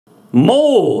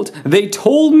Mold. They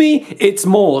told me it's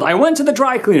mold. I went to the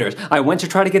dry cleaners. I went to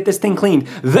try to get this thing cleaned.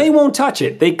 They won't touch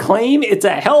it. They claim it's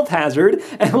a health hazard,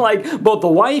 and like both the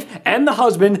wife and the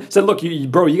husband said, look,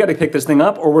 bro, you gotta pick this thing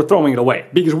up or we're throwing it away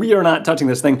because we are not touching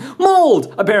this thing.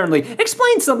 Mold, apparently.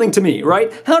 Explain something to me,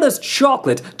 right? How does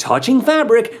chocolate touching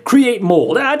fabric create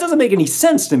mold? It doesn't make any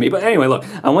sense to me. But anyway, look,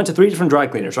 I went to 3 different dry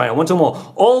cleaners, right? I went to them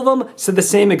all. All of them said the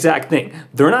same exact thing.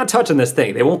 They're not touching this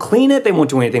thing. They won't clean it. They won't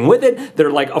do anything with it.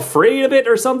 They're like afraid of it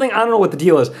or something. I don't know what the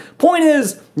deal is. Point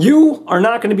is, you are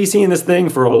not going to be seeing this thing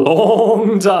for a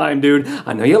long time, dude.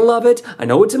 I know you love it. I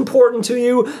know it's important to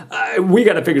you. We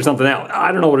got to figure something out.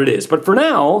 I don't know what it is. But for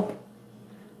now,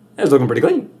 it's looking pretty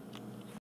clean.